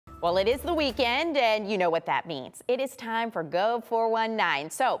Well, it is the weekend, and you know what that means. It is time for Go 419.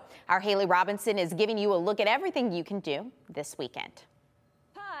 So our Haley Robinson is giving you a look at everything you can do this weekend.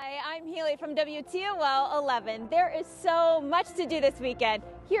 Hi, I'm Haley from WTOL 11. There is so much to do this weekend.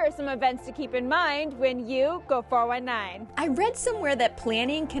 Here are some events to keep in mind when you go 419. I read somewhere that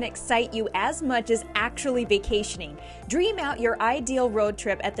planning can excite you as much as actually vacationing. Dream out your ideal road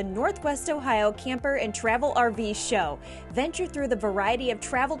trip at the Northwest Ohio Camper and Travel RV Show. Venture through the variety of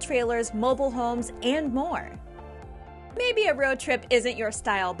travel trailers, mobile homes, and more. Maybe a road trip isn't your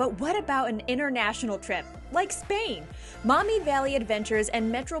style, but what about an international trip, like Spain? Mommy Valley Adventures and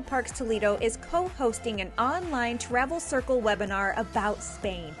Metro Parks Toledo is co-hosting an online travel circle webinar about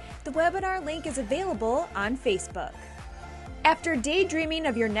Spain. The webinar link is available on Facebook. After daydreaming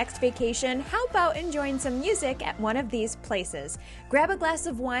of your next vacation, how about enjoying some music at one of these places? Grab a glass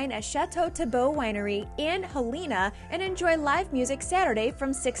of wine at CHATEAU TEBEAU Winery and HELENA and enjoy live music Saturday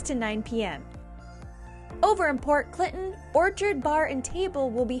from 6 to 9 p.m. Over in Port Clinton, Orchard Bar and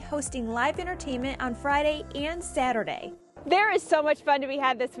Table will be hosting live entertainment on Friday and Saturday. There is so much fun to be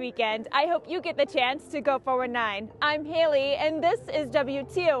had this weekend. I hope you get the chance to go 419. I'm Haley, and this is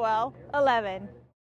WTOL 11.